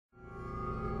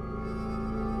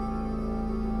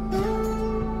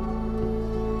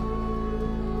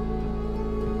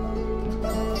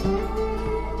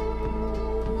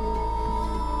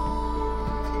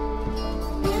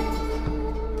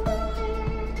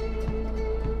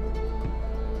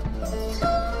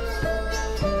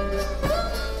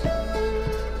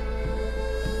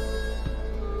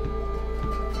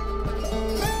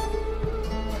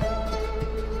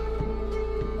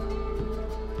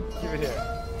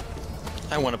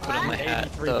I want to put on my hat.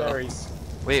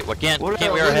 Wait, what can't we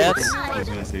wear hats?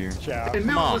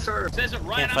 Come on.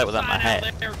 Can't fight without my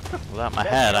hat. Without my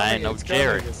hat, I ain't no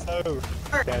Jerry.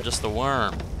 I'm just a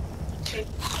worm.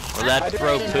 Will that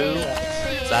throw poo?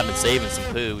 Cause I've been saving some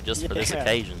poo just for this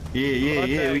occasion.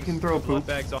 Yeah, we can throw poo.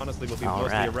 Bags honestly will be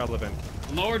mostly irrelevant.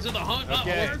 Lords of the Hunt,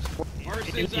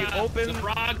 versus the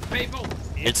frog people.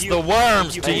 It's the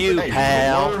worms to you,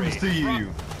 pal. Worms to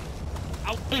you.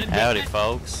 Howdy,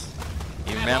 folks.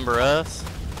 You remember us?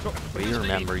 We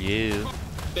remember you.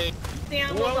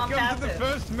 Welcome to the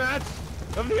first match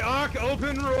of the ARK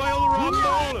Open Royal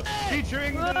Rumble,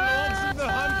 featuring the Lords of the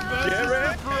Hunt versus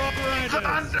the Frog Riders.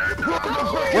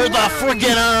 We're the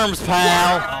freaking worms,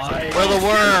 pal. We're the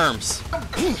worms.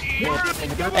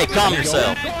 Hey, calm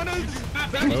yourself. Everyone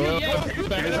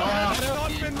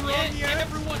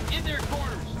in their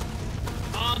corners.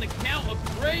 On the count of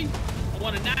 3, I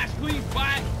want a nice clean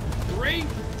fight. 3,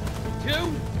 2,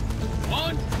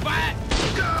 1, fight.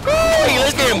 Hey,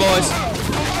 let's get him, boys.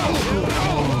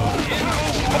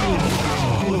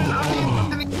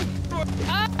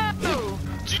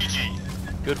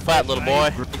 GG. Good fight, little boy.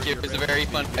 Thank you. It was a very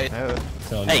fun fight.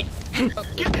 Hey, what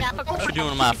you doing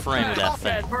to my friend with that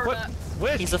thing?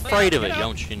 He's afraid of it,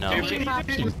 don't you know?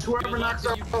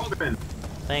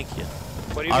 Thank you.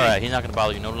 Alright, he's not gonna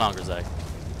bother you no longer, Zach.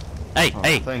 Hey,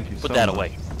 put that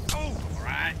away.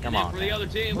 Come on.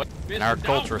 In our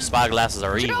culture, spy glasses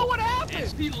are evil. What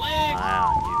happened?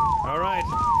 Wow, Alright.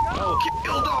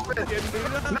 Killed off it!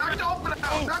 Knocked off it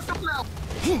out! Knocked off it out!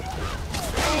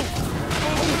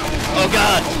 Oh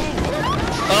god!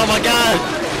 Oh my god!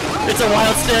 It's a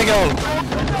wild stego!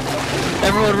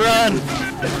 Everyone run!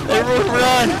 Everyone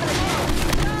run!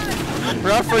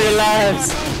 Run for your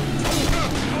lives!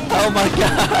 Oh my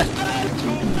god!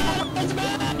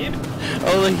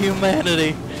 Oh, the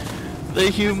humanity! The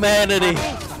humanity!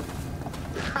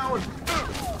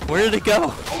 Where did it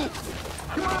go?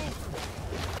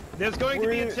 There's going to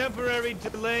be a temporary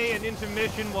delay and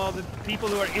intermission while the people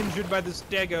who are injured by the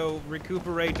stego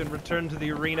recuperate and return to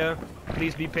the arena.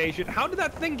 Please be patient. How did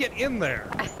that thing get in there?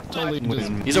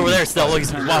 He's over there still. Look,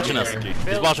 he's watching us.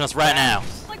 He's watching us right now.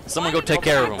 Someone go take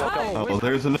care of him. Oh,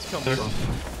 there's another.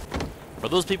 Are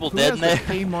those people dead in there?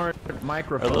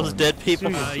 Are those dead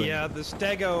people? Yeah, the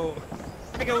stego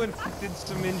inflicted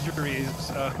some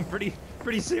injuries, pretty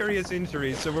serious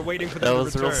injuries. So we're waiting for them to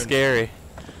return. That was real scary.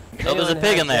 Oh, there's a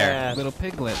pig in there. Little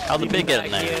piglet. How'd the pig get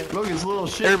in there? Look, his little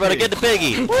shit. Everybody get the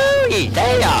piggy. Woo-yee,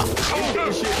 yeah.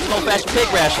 Old-fashioned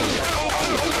pig ration.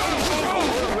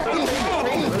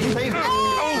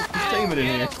 Tame it in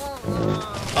here.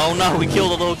 Oh no, we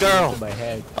killed a little girl.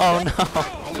 Oh no.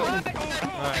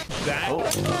 Oh!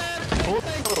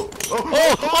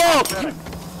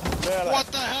 What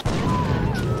the hell?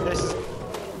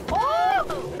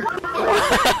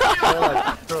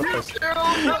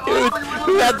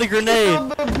 Who had the grenade?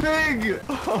 The pig!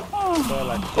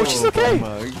 Oh, she's okay. Oh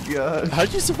my god.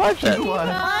 How'd you survive that?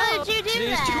 How did you do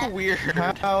It's that? too weird.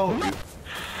 How?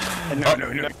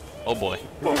 No. Oh boy.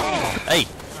 Hey,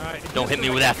 don't hit me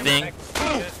with that thing.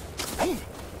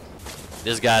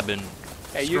 This guy been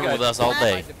screwing with us all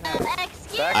day.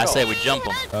 I say we jump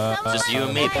him. Just you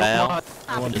and me, pal.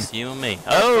 Just you and me.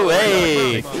 Oh,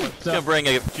 hey! He's gonna bring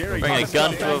a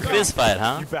gun to a fist fight,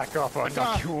 huh? You back off or I'll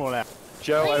knock you all out.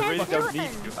 Joe, I really don't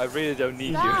need you. I really don't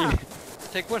need you.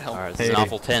 Take what help? Alright, this is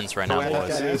awful tense right now,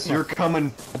 boys. Yes, you're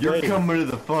coming to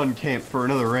the fun camp for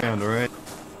another round, alright?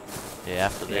 Yeah,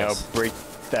 after Yeah, this. I'll break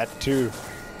that too.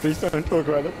 Please don't talk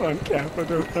about the fun camp. I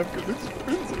don't have good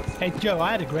experiences. Hey Joe,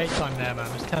 I had a great time there, man.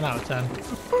 It was 10 out of 10.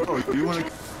 Oh, you wanna...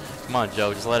 Come on,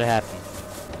 Joe, just let it happen.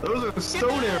 Those are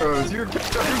stone arrows. You're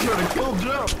gonna kill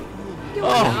Joe.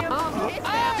 Oh!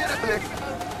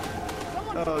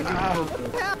 Oh,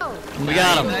 you We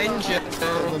got him.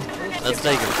 Let's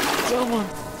take him.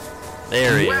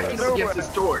 There he is. Get this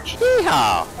torch.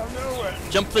 Yeehaw!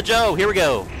 Jump the Joe. Here we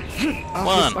go.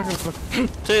 1,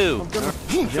 2,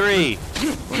 3,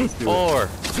 4.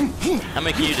 How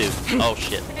many can you do? Oh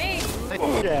shit.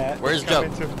 Where's Joe?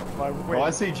 Oh, I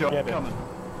see Joe coming.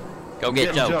 Go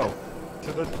get Joe.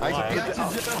 I got Joe.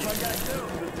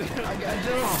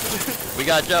 We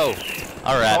got Joe.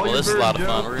 Alright, well this is a lot of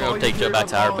fun. We're gonna take Joe back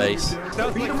to our base. It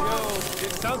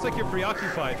sounds like you're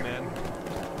preoccupied, man.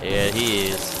 Yeah, he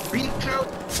is.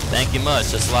 Thank you much.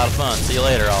 Just a lot of fun. See you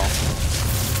later, all.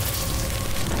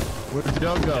 Where'd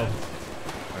Joe go?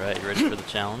 Alright, you ready for the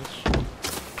challenge?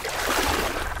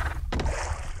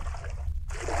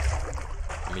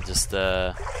 Let me just,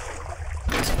 set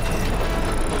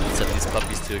these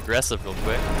puppies to aggressive real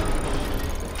quick.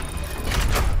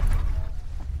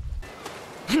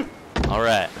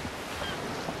 Alright.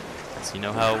 So you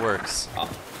know how it works.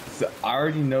 So I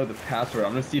already know the password.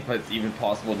 I'm gonna see if it's even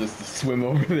possible just to swim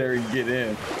over there and get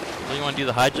in. So you want to do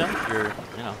the high jump? You're,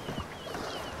 you know,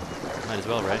 might as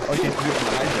well, right? Okay, do the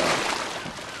high jump.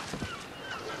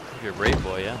 You're a brave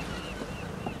boy, yeah.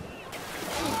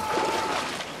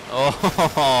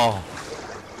 Oh!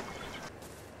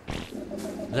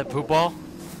 Is that poop ball?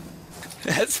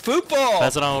 That's poop ball!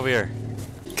 Pass it on over here.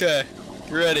 Okay,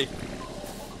 you ready?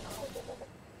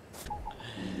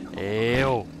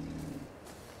 Ew.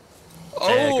 Oh!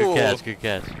 Yeah, good catch, good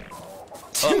catch.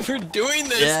 Dude, we're doing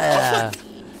this! Yeah!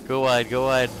 Go wide, go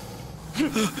wide.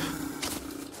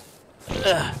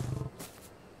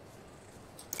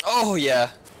 Oh,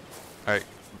 yeah. Alright,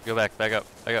 go back, back up,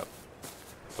 back up.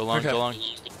 Go long, Okay. go long.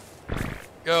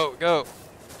 Go, go.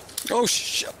 Oh,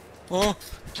 oh.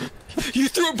 You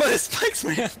threw it by the spikes,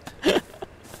 man!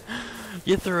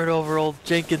 You threw it over old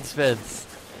Jenkins' fence.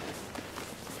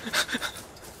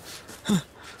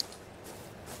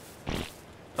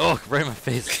 Oh, right in my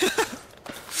face.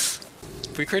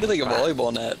 We created like a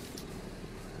volleyball net.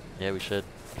 Yeah, we should.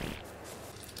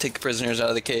 Take the prisoners out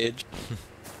of the cage.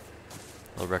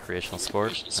 A little recreational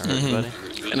sport. Alright,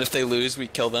 everybody. And if they lose, we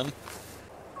kill them.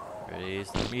 Ready,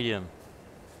 start medium.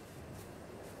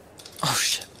 Oh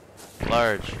shit.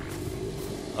 Large.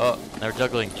 Oh, they're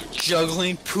juggling.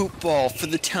 Juggling poop ball for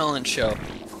the talent show.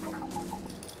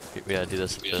 We gotta do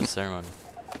this at the ceremony.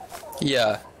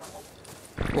 Yeah.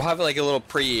 We'll have like a little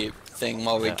pre-thing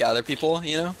while we gather people,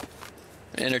 you know?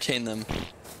 Entertain them.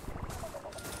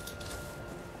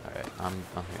 Alright, I'm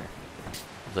here.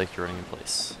 I'd like you're running in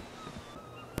place.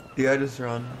 Yeah, just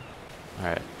run.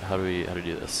 Alright, how do we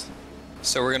do this?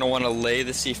 So we're gonna want to lay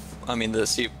the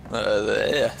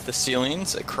the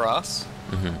ceilings across,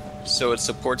 so it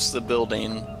supports the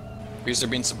building because they're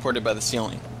being supported by the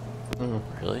ceiling.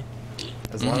 Really?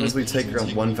 As long as we take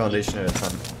one foundation at a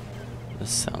time. This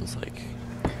sounds like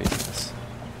craziness.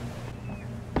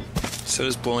 So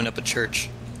does blowing up a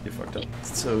church. You fucked up.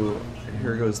 So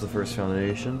here goes the first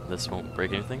foundation. This won't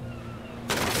break anything?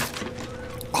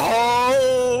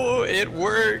 Oh, it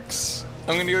works!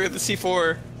 I'm gonna go get the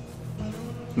C4.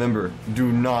 Remember,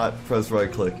 do not press right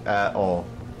click at all.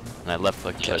 And I left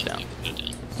click to shut it down.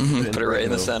 Put it right in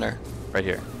the center. Right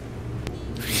here.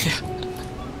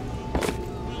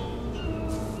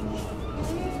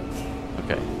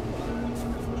 Okay.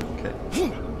 Okay.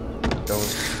 Don't.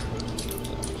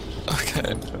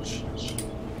 Okay. Is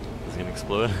it gonna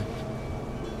explode?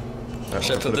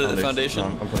 Should I put the foundation?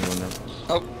 I'm putting one now.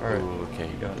 Oh. Alright. Ooh, okay.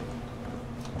 You got it.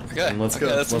 Okay. And let's go.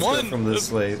 That's Let's one. go from this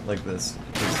way, like this.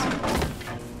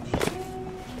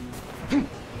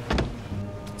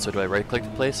 So do I right click the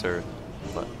place or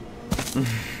what?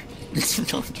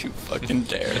 Don't you fucking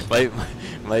dare.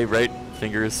 My right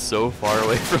finger is so far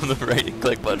away from the right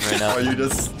click button right now. Are you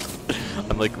just...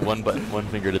 I'm like one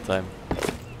finger at a time.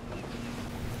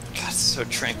 God, it's so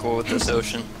tranquil with this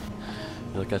ocean.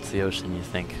 You look out to the ocean, you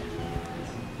think,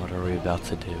 what are we about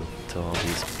to do to all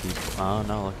these people? Oh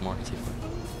no, look more.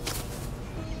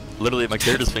 Literally, my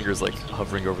character's finger is like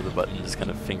hovering over the button, just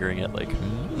kind of fingering it like,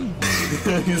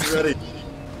 He's ready.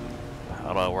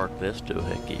 How do I work this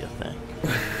doohickey, you think?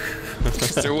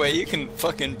 Is there a way you can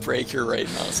fucking break your right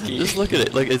mouse key? Just look at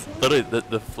it. Like, it's literally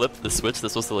the flip, the switch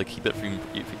that's supposed to like keep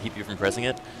you from pressing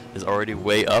it is already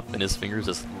way up, and his finger's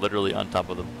just literally on top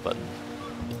of the button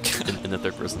in the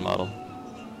third person model.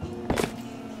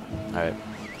 Alright,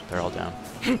 they're all down.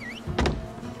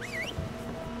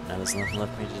 Now there's nothing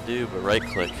left for me to do but right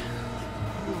click.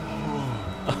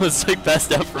 I was like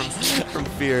passed out from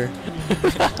fear.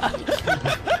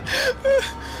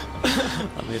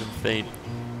 I made him faint.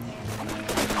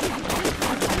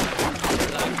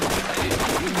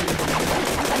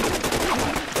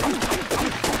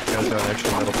 You guys got an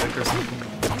extra metal pick or something?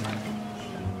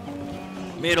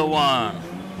 Middle one.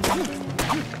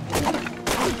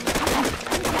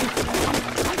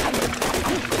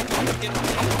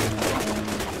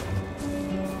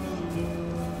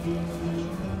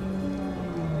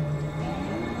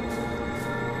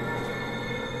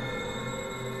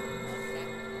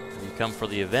 You come for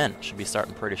the event. Should be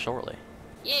starting pretty shortly.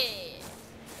 Yeah.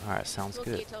 Alright, sounds Look,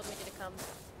 good. you told me to come.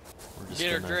 We're just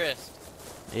Get her gonna- dressed.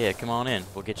 Yeah, come on in.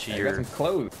 We'll get you I your... got some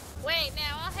clothes. Wait,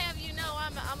 now I'll have you know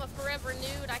I'm a forever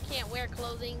nude. I can't wear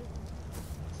clothing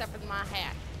except for my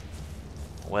hat.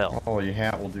 Well, Oh, your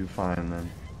hat will do fine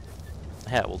then.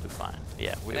 hat will do fine.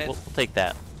 Yeah, we'll take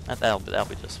that. That'll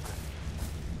be just fine.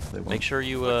 They won't. Make sure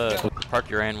you park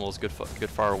your animals good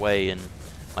far away, and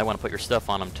might want to put your stuff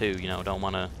on them too. You know, don't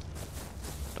want to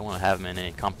have them in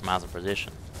any compromising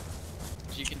position.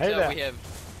 As you can Hey tell, there. we have.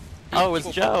 Oh, it's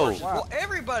Joe. Well,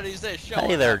 everybody's there. Show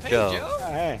Hey there, up. Joe. Hey, Joe.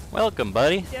 hey. Welcome,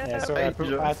 buddy. Yeah, so I had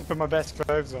to put my best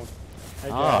clothes on. Hey,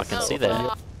 Oh, I can see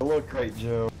that. You look great,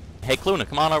 Joe. Hey, Cluna,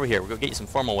 come on over here. We'll go get you some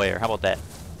formal wear. How about that?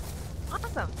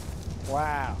 Awesome.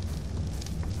 Wow.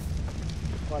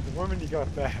 What the woman you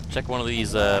got there? Check one of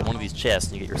these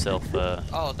chests and you get yourself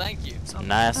Oh, thank you. some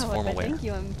nice Oh, formal wear. thank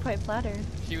you. I'm quite flattered.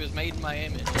 She was made in my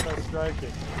image. So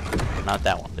striking. Not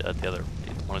that one. The other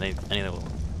one of any of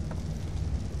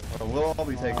the. We'll all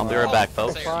be taking. I'll be right back,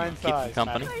 folks. Fine Keep you size,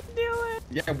 company. I knew it.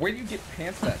 Yeah, where do you get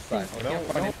pants that size? I can't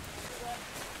find it.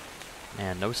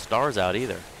 Man, no stars out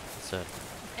either. It's a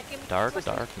dark,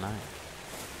 dark night.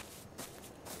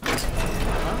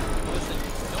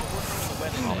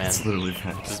 Oh man, It's literally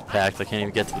packed. this is packed. I can't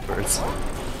even get to the birds.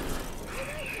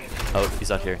 Oh, he's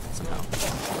out here somehow.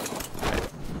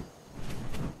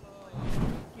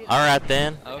 Alright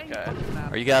then. Okay.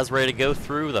 Are you guys ready to go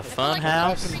through the fun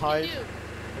house? Hide.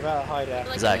 About hide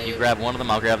out. Zach, you grab one of them,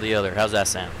 I'll grab the other. How's that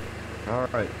sound?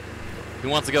 Alright. Who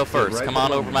wants to go first? right Come on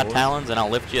below over me, my boys. talons and I'll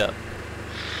lift you up.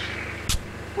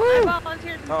 I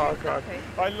volunteered. Oh god. Okay.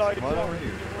 I like Come on over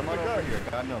here. Come on over here.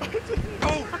 God knows.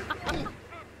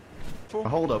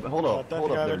 Hold up. don't Hold think I up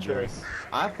have there, a Joe. choice.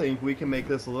 I think we can make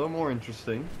this a little more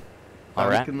interesting by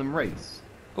Alright. making them race.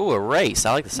 Ooh, a race.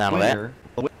 I like the sound of that.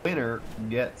 The winner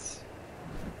gets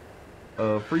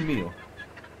a free meal.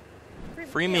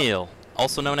 Free meal,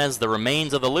 also known as the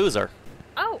remains of the loser.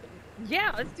 Oh,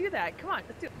 yeah. Let's do that. Come on.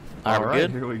 Let's do it. Alright, we're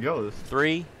good? Here we go.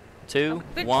 3, 2,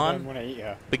 good. I 1, don't want to eat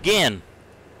her. begin.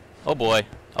 Oh boy.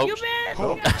 Oh, You missed.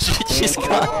 Oh. she's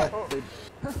gone.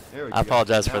 There we go. I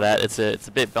apologize for Now, that. It's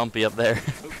a bit bumpy up there.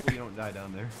 Hopefully you don't die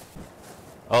down there.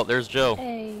 Oh, there's Joe.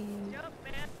 Hey. Jump,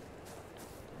 man.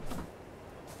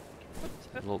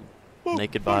 Little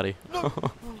naked body.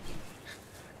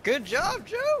 Good job,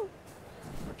 Joe.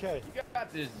 Okay. You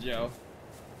got this, Joe.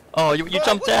 Oh, you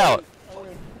jumped out.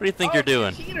 What do you think you're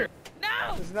doing? Cheater.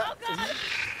 No. Isn't that,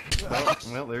 Oh God.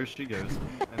 Well, there she goes.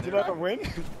 And did there- I win?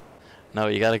 No,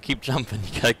 you gotta keep jumping.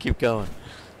 You gotta keep going.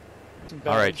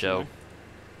 Alright, Joe.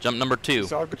 Jump number 2.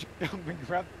 So I'll go jump and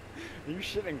grab. Are you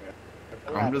shitting me?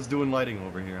 I'm just doing lighting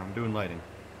over here. I'm doing lighting.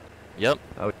 Yep,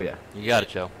 Oh yeah. you got it,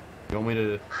 Joe. You want me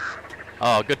to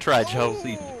Oh, good try, Joe.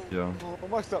 see, Joe? Oh, I'm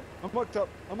mucked up. I'm mucked up.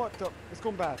 I'm mucked up. It's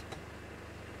gone bad.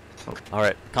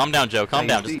 Alright, calm down, Joe. Calm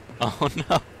down. Just... Oh,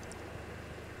 no.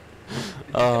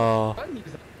 Oh.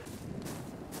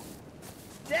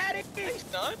 Daddy!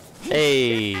 Son?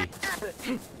 Hey.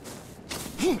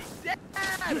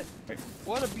 Dad!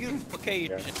 What a beautiful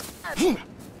occasion. It's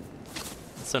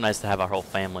so nice to have our whole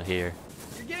family here.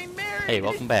 You're getting married! Hey,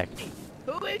 welcome back.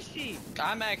 Who is she?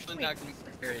 I'm actually not going to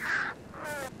get married.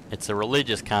 It's a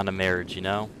religious kind of marriage, you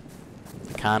know?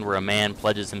 The kind where a man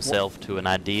pledges himself to an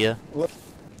idea. What?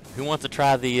 Who wants to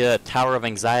try the Tower of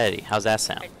Anxiety? How's that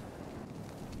sound?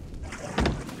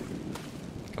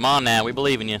 Come on now, we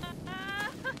believe in you.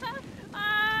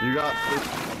 You got.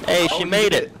 Hey, she you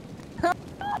made did it.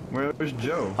 Where's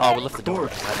Joe? Oh, we left the Of door.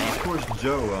 course,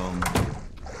 Joe.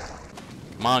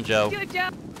 Come on, Joe. Good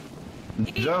job.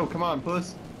 Joe, come on,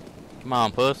 puss. Come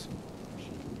on, puss.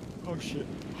 Oh shit.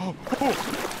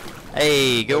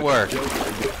 Hey, good work. Joe,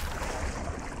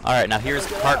 All right, now here's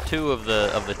part 2 of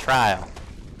the trial.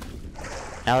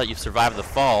 Now that you've survived the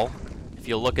fall, if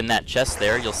you'll look in that chest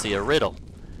there, you'll see a riddle.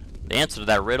 The answer to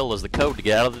that riddle is the code to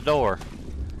get out of the door.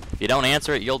 If you don't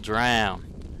answer it, you'll drown.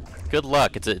 Good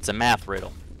luck. It's a math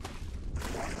riddle.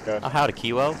 Good. Oh, howdy,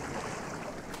 Kiwo.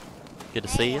 Good to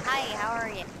see you. Hi, how are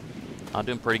you? I'm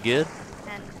doing pretty good.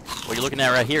 And What you're looking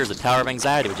at right here is the Tower of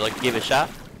Anxiety. Would you like to give it a shot?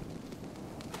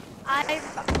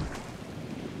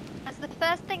 that's the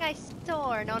first thing I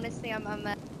saw, and honestly, I'm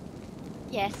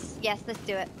yes, let's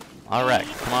do it. All right,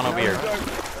 come on over here.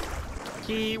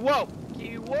 Kiwo!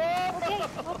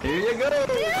 Kiwo! Okay. here you go.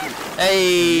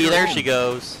 Hey, there she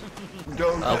goes.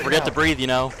 Go. Don't forget to breathe, you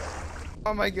know.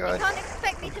 Oh my You god. can't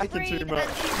expect me to Thank you breathe too and much.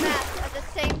 do that at the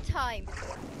same time.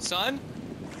 Son?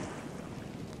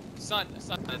 Son,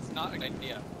 that's not a good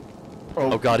idea.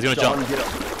 Oh God, he's gonna John, jump. Get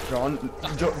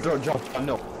up. John,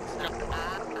 no.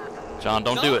 John,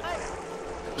 don't do it.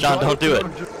 John, don't do it.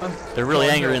 John. They're really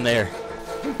angry in there.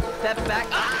 Step back.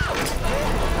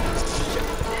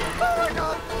 Oh my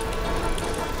god.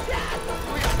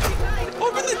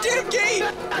 Open the damn gate!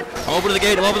 I'm opening the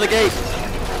gate. I'm opening the gate.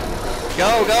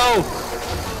 Go, go.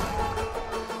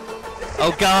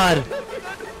 Oh God.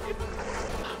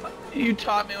 You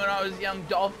taught me when I was young,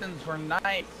 dolphins were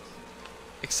nice.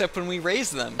 Except when we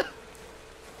raise them.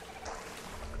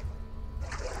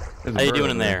 There's a How you bird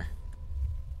doing in over there?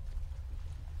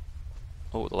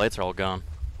 Oh, the lights are all gone.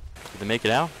 Did they make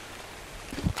it out?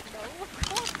 No, of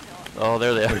course not. Oh,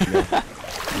 there they are. there.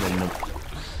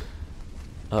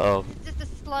 Uh-oh. It's just a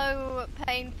slow,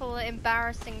 painful,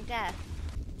 embarrassing death.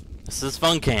 This is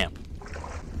fun camp.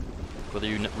 Whether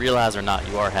you realize or not,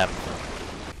 you are having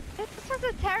fun. This was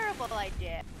a terrible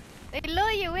idea. They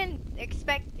lure you in, you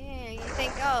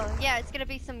think, oh, yeah, it's gonna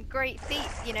be some great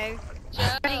feats, you know,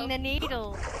 threading the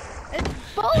needle. It's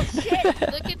bullshit!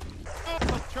 Look at. I'm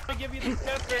trying to give you the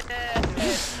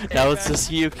test. Now it's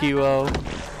just you, QO.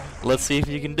 Let's see if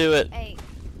you can do it. Hey.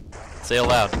 Say it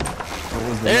loud.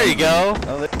 There you go.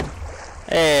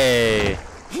 Hey.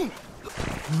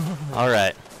 All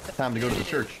right. Time to go to the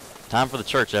church. Time for the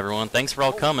church, everyone. Thanks for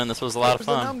all coming. This was a lot of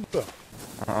fun.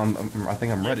 I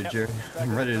think I'm ready, Jerry.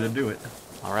 I'm ready to do it.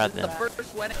 All right then. The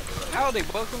first wedding. Howdy,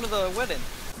 welcome to the wedding.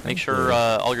 Make sure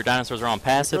all your dinosaurs are on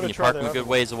passive and you park them a good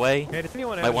ways away.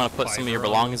 Might want to put some of your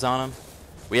belongings on them.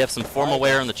 We have some formal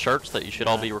wear in the church that you should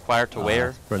all be required to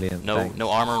wear. Brilliant. No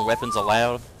armor and weapons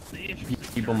allowed.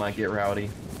 People might get rowdy.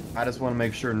 I just want to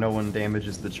make sure no one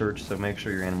damages the church, so make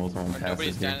sure your animals are on passive.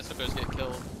 Nobody's dinosaurs get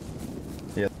killed.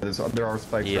 Yeah, there are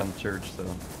spikes around the church, so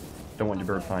don't want your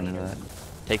bird finding that.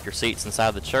 Take your seats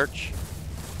inside the church.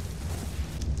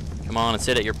 Come on and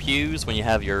sit at your pews when you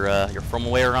have your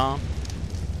formal wear on.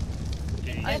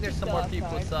 I think there's some more people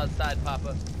outside,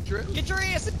 Papa. Get your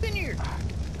ass in here!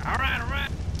 Alright.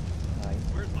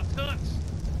 Where's my tux?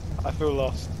 I feel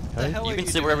lost. You can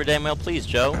sit wherever damn well please,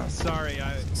 Joe. Sorry,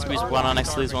 Squeeze one on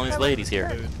next to one of these ladies here.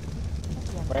 You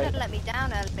could let me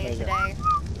down earlier today.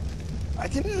 I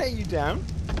didn't let you down.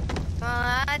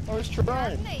 I was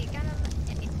trying.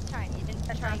 You didn't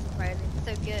try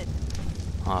so good.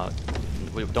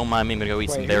 Don't mind me, I'm gonna go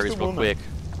eat some berries real quick.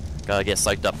 Gotta get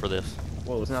psyched up for this.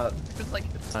 Well, it's not. It's like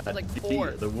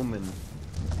 4. The woman.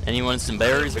 Anyone some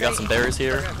berries? I got some berries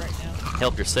here.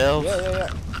 Help yourself. Yeah.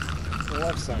 I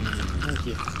love some. Thank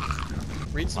you.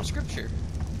 Read some scripture.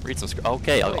 Read some scripture.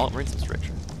 Okay, I'll read some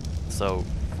scripture. So,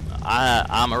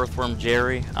 I'm Earthworm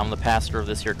Jerry. I'm the pastor of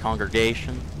this here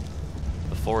congregation.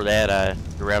 Before that, I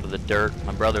grew out of the dirt.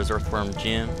 My brother's Earthworm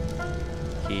Jim.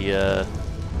 He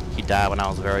died when I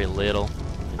was very little.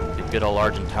 The good old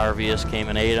Argentarius came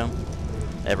and ate him.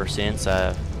 Ever since,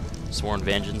 I've sworn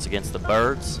vengeance against the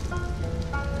birds.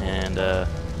 And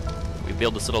we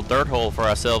built this little dirt hole for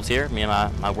ourselves here, me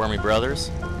and my wormy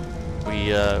brothers.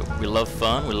 We love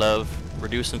fun. We love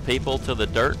reducing people to the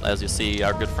dirt, as you see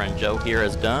our good friend Joe here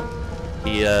has done.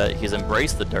 He's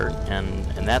embraced the dirt,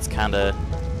 and that's kind of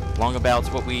long about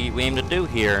what we aim to do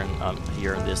here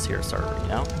in this here server, you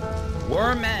know?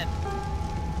 We're men.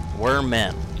 We're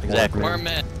men, exactly. We're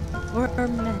men. We're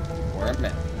men. We're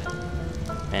men.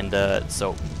 And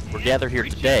so we're gathered here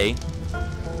today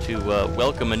to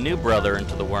welcome a new brother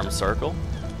into the worm circle.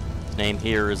 His name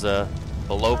here is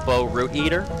Balopo Root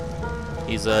Eater.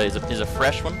 He's a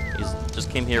fresh one. He's just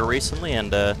came here recently,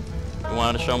 and we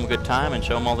wanted to show him a good time and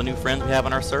show him all the new friends we have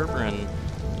on our server, and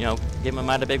give him a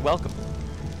mighty big welcome.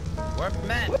 We're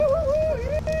men.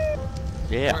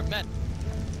 Yeah. We're men.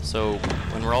 So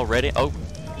when we're all ready, oh,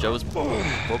 Joe's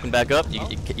woken back up.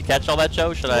 You catch all that,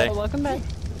 Joe? Should I? Welcome back.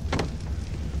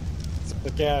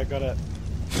 Okay, I got it.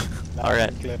 All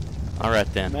right. All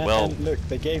right then. Man, well, look,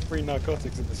 they gave free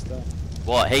narcotics at the start.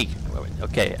 Well, hey,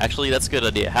 okay, actually that's a good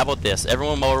idea. How about this?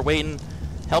 Everyone, while we're waiting,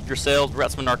 help yourselves,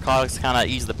 grab some narcotics, kind of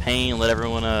ease the pain, let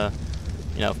everyone,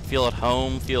 feel at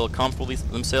home, feel comfortable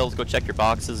themselves. Go check your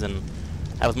boxes and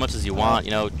have as much as you want.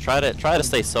 Try to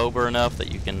stay sober enough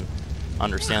that you can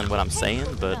understand what I'm saying.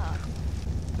 But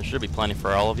there should be plenty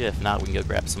for all of you. If not, we can go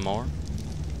grab some more.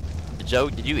 Joe,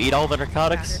 did you eat all the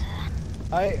narcotics?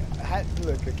 I had to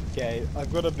look. Okay,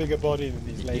 I've got a bigger body than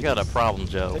these ladies. You got a problem,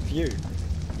 Joe. Except you.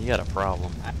 You got a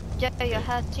problem. Joe, you're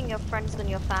hurting your friends and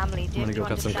your family. Do you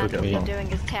understand what you're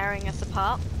doing is tearing us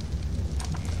apart?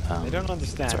 They don't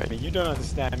understand me. You don't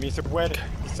understand me. It's a wedding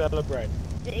to celebrate.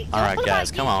 All right, guys,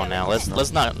 come on now.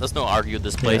 Let's not argue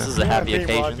this place. This is a happy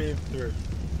occasion.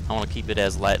 I want to keep it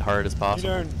as lighthearted as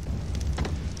possible.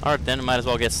 All right, then we might as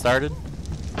well get started.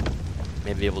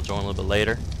 Maybe able to join a little bit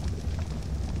later.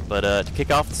 But to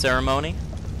kick off the ceremony,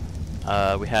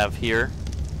 we have here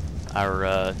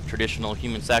our traditional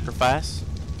human sacrifice.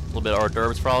 A little bit of hors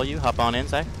d'oeuvres for all of you. Hop on in,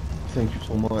 Zach. Thank you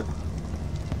so much.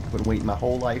 I've been waiting my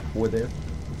whole life for this.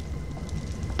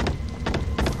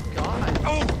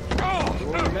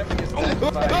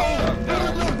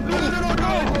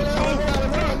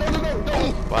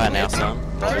 Quiet now, son.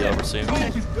 It'll be over soon.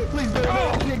 Please,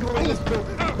 I can't go in this bill.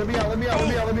 Let me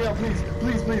out, please.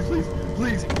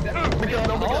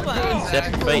 Step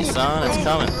your face, son. It's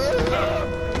coming.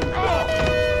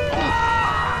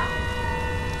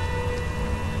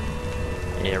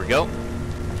 There we go.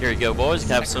 Here you go, boys.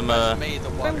 Have some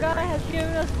Some guy has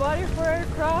given us water for our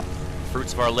crops.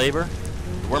 fruits of our labor.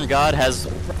 Worm God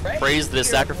has praised this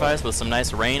sacrifice with some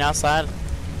nice rain outside.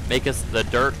 Make us the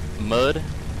dirt mud.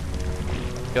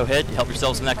 Go ahead, help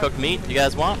yourselves some of that cooked meat you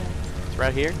guys want. It's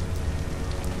right here.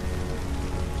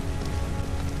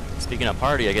 Speaking of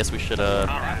party, I guess we should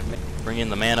bring in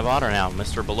the man of honor now,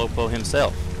 Mr. Belopo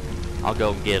himself. I'll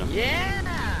go get him.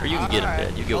 Yeah! Or you can get him,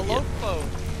 Dad. You go get him.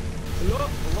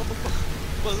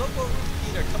 Belopo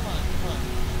Eater, come on, come on.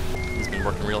 He's been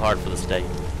working real hard for this day.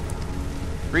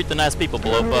 Greet the nice people,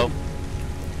 Belopo.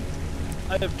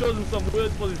 I have chosen some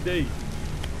words for this day.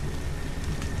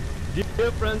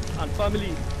 Dear friends and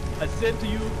family, I say to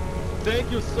you, thank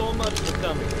you so much for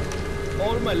coming.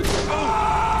 All my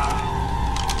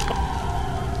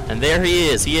And there he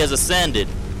is. He has ascended.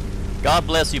 God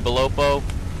bless you, Belopo.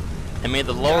 And may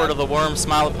the Lord of the Worms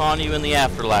smile upon you in the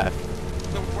afterlife.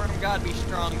 The Worm God be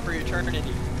strong for eternity.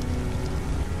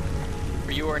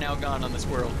 For you are now gone on this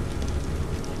world.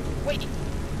 Wait,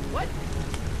 what?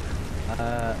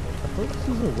 I thought this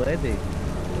was a wedding.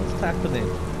 What's happening?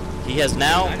 He has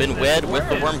now been wed with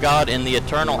the Worm God in the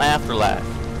eternal afterlife.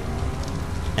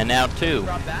 And now too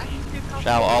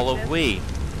shall all of we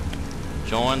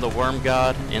join the Worm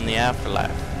God in the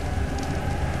afterlife.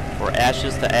 For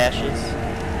ashes to ashes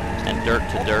and dirt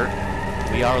to dirt,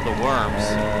 we are the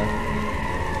worms.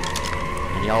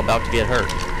 And y'all about to get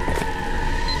hurt.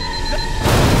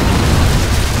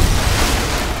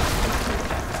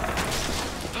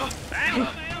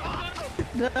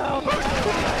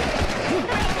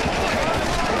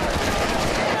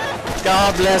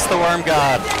 God bless the Worm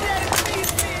God.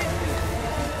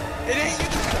 It ain't you.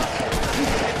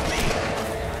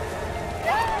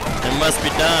 It must be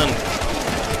done.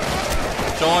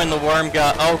 Join the Worm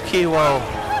God. Oh, Kiwo.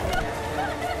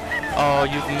 Oh,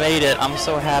 you've made it. I'm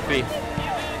so happy.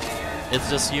 It's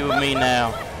just you and me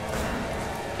now.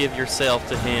 Give yourself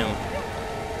to him.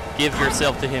 Give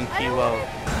yourself to him, Kiwo.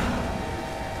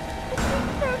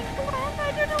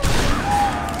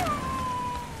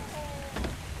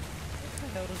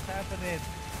 What's happening?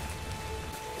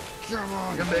 Come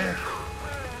on, come there.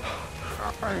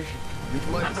 Alright.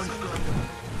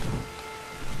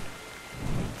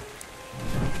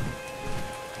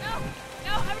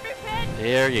 No, I'm repent.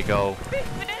 There you go.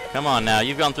 Come on now.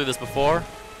 You've gone through this before.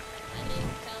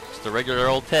 Just a regular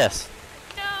old test.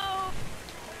 No.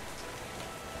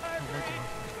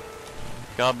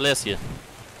 God bless you.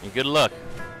 And good luck.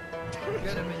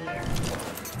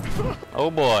 Oh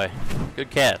boy. Good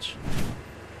catch.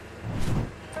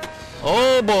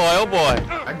 Oh boy, oh boy.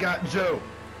 I got Joe.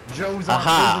 Joe's our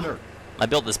Aha! prisoner. I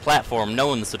built this platform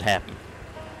knowing this would happen.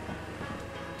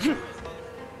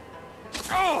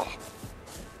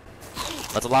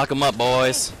 Let's lock them up,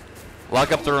 boys.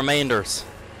 Lock up the remainders.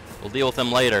 We'll deal with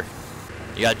them later.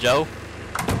 You got Joe?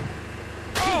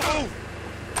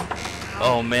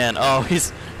 Oh man, oh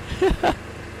he's...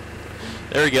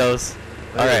 There he goes.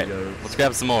 Alright, let's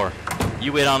grab some more.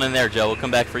 You wait on in there, Joe. We'll come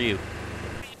back for you.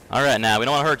 Alright now, we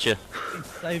don't want to hurt you.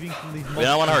 Saving from these We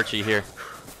don't want to hurt you here.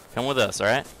 Come with us,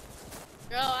 alright?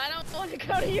 Bro, I don't want to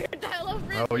go to your dial-up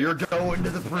prison. Oh, you're going to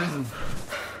the prison.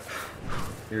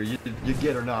 Here, you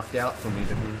get her knocked out for me.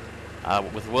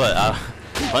 With what?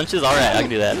 Punches? Alright, I can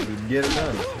do that. Get it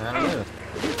done. I don't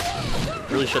know.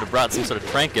 Really should have brought some sort of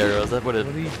trank arrows. That would have...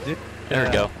 There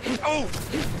we go.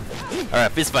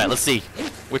 Alright, fist fight. Let's see.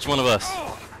 Which one of us?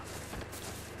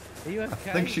 I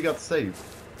think she got saved.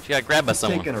 She got grabbed by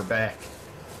someone. Taking her back.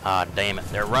 Ah, damn it.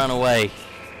 They're run away.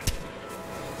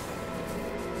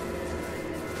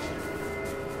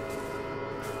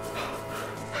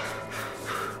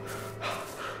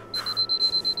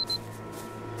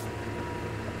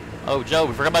 Oh, Joe.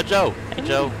 We forgot about Joe. Hey,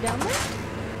 Joe. Down there?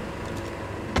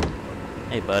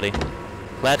 Hey, buddy.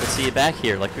 Glad to see you back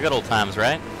here. Like the good old times,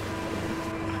 right?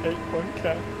 hate one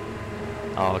cat.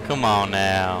 Oh, come on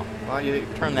now.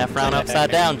 Turn that frown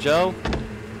upside down, Joe.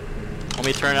 Want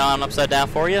me to turn it on upside down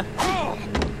for you?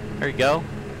 There you go.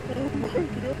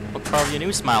 We'll carve you a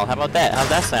new smile. How about that? How's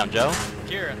that sound, Joe?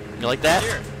 Kira. You like that?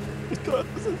 It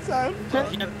doesn't sound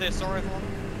You know this Earthworm?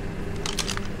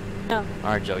 No.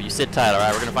 Alright, Joe. You sit tight,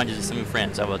 alright? We're gonna find you some new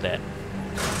friends. How about that?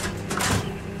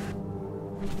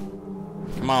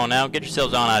 Come on now. Get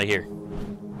yourselves on out of here.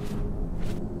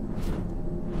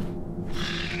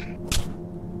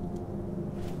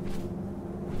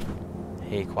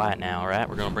 Hey, quiet now, alright?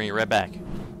 We're gonna bring you right back.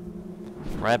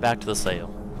 Right back to the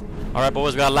sail. Alright,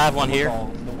 boys, we got a live one here.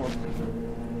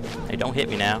 Hey, don't hit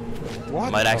me now. I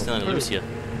might accidentally loose you.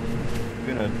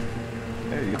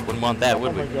 Wouldn't want that,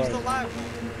 would we?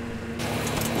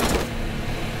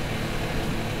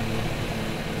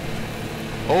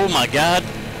 Oh my god!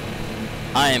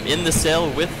 I am in the cell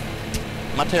with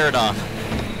my pterodon.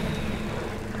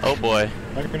 Oh boy.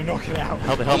 I'm gonna knock it out.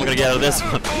 How the hell am I gonna get out of this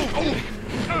one?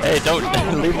 Hey, don't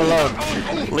leave me alone.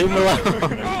 Leave me alone.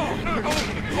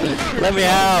 Let me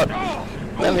out.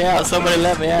 Let me out. Somebody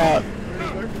let me out.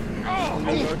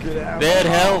 Dad,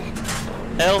 help.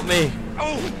 Help me.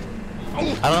 I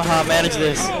don't know how I manage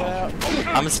this.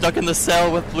 I'm stuck in the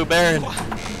cell with Blue Baron.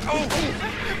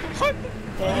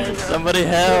 Somebody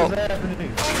help.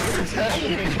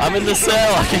 I'm in the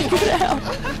cell. I can't get out.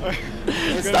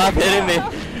 Stop hitting me.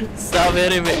 Stop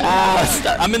hitting me. Ah,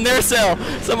 stop. I'm in their cell.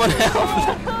 Someone help.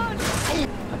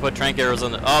 I put trank arrows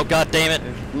on the... Oh, god damn it.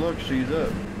 Look, she's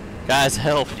up. Guys,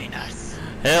 help.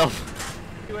 Help.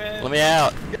 Let me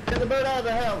out. Get the boat out of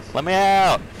the house. Let me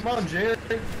out. Come on, Jerry.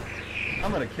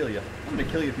 I'm gonna kill you. I'm gonna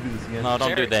kill you if you do this again. No,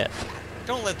 don't do that.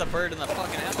 Don't let the bird in the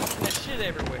fucking house. There's shit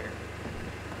everywhere.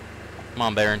 Come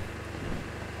on, Baron.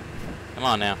 Come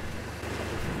on now.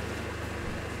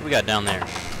 What we got down there?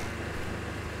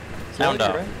 Sound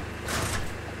dog. Right?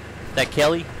 That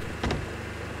Kelly?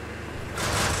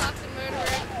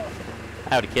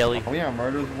 Howdy, Kelly. Oh yeah,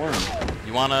 murder's worm.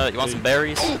 You want some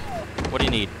berries? What do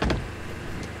you need?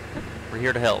 We're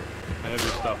here to help. I have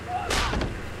your stuff.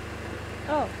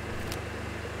 Oh.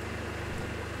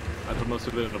 I put most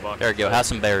of it in a box. There we go. Have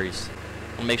some berries.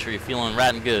 We'll make sure you're feeling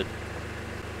right and good.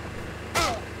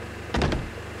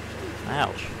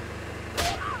 Ouch.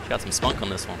 She got some spunk on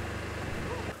this one.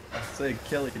 I say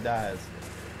Kelly dies.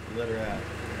 Let her out.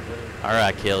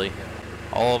 Alright, Kelly.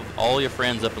 All your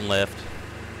friends up and left.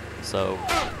 So,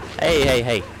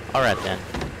 hey. Alright then.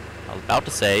 I was about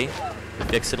to say, we're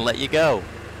fixing to let you go.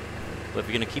 But if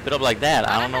you're gonna keep it up like that,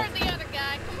 I don't know. The other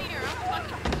guy. Come here. I'll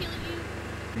fucking kill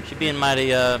you. She's being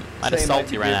mighty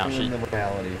salty right now.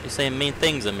 She's saying mean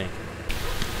things at me.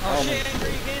 Oh, shit, angry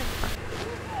again.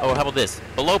 Oh, how about this?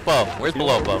 Belopo. Where's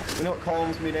Belopo? You know what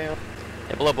calms me down?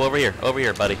 Hey, Belopo, over here. Over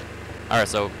here, buddy. Alright,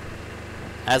 so,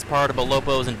 as part of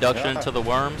Belopo's induction to the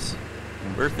worms,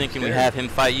 we're thinking we have him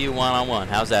fight you one-on-one.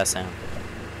 How's that sound?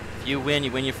 If you win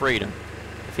your freedom.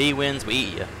 If he wins, we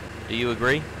eat you. Do you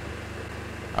agree?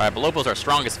 Alright, Belopo's our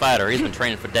strongest fighter. He's been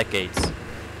training for decades.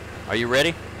 Are you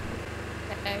ready?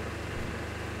 Okay.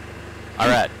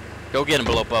 Alright, go get him,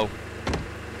 Belopo.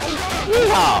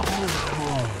 Oh.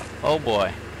 Oh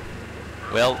boy.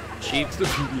 Well, she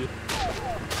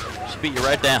beat you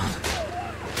right down.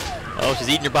 Oh, she's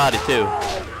eating your body too.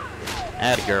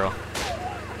 Atta girl.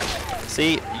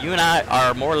 See, you and I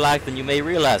are more alike than you may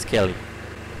realize, Kelly.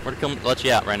 We're gonna come let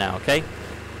you out right now, okay?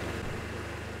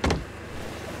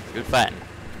 Good fighting.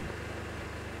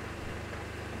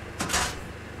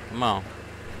 Come on.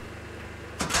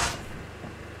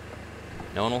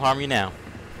 No one will harm you now.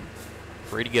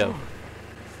 Free to go.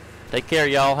 Take care,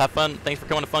 y'all. Have fun. Thanks for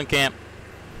coming to Fun Camp.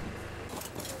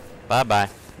 Bye-bye.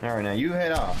 Alright, now you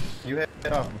head off. You head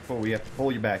off before we have to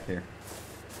pull you back here.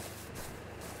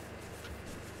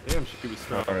 Damn, she was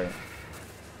strong. Alright.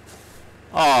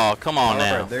 Oh, come on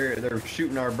now. They're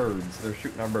shooting our birds. They're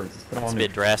shooting our birds. Let's put them That's on a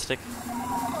bit drastic.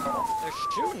 They're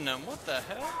shooting them. What the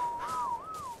hell?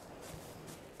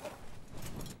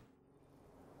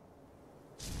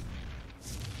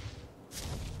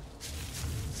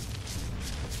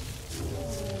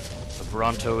 The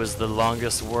Bronto is the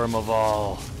longest worm of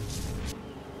all.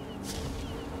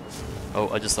 Oh,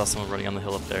 I just saw someone running on the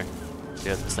hill up there.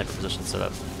 Yeah, the sniper position set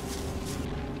up.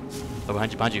 Oh,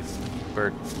 behind you.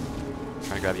 Bird.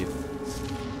 Trying to grab you.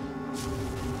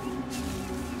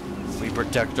 We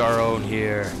protect our own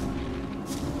here.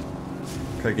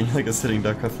 Craig, can you like a sitting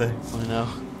duck up there? I know.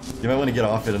 You might want to get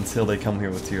off it until they come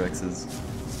here with T-Rexes.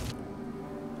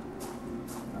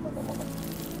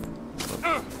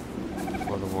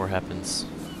 Before the war happens.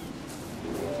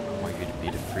 I want you to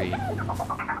beat it free.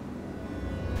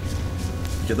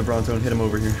 Get the Bronto and hit him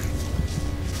over here.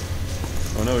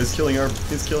 Oh no, he's killing our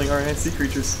sea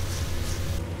creatures.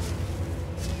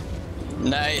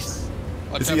 Nice.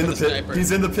 Watch Is he in the pit? sniper.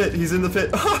 He's in the pit. He's in the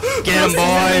pit. Get him,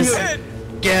 boys!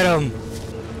 Get him!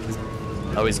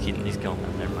 Oh, he's killing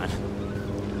them. Never mind.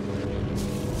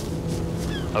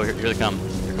 Oh, here they come.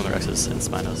 Here come the Rexes and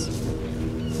Spinos.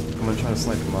 I'm gonna try to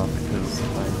snipe him off because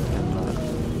I am not.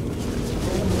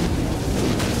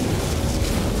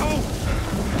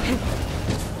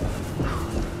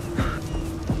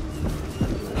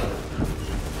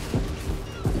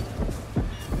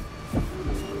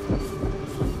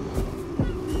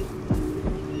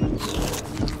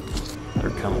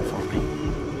 They're coming for me.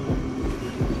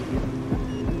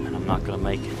 And I'm not gonna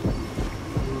make it.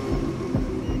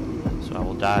 So I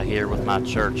will die here with my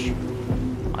church,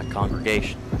 my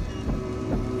congregation.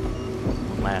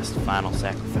 One last final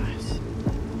sacrifice.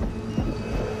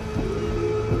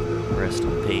 Rest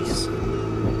in peace.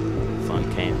 Fun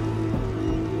camp.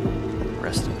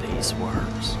 these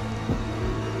worms.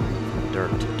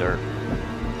 Dirt to dirt.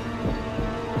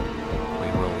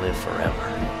 We will live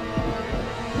forever.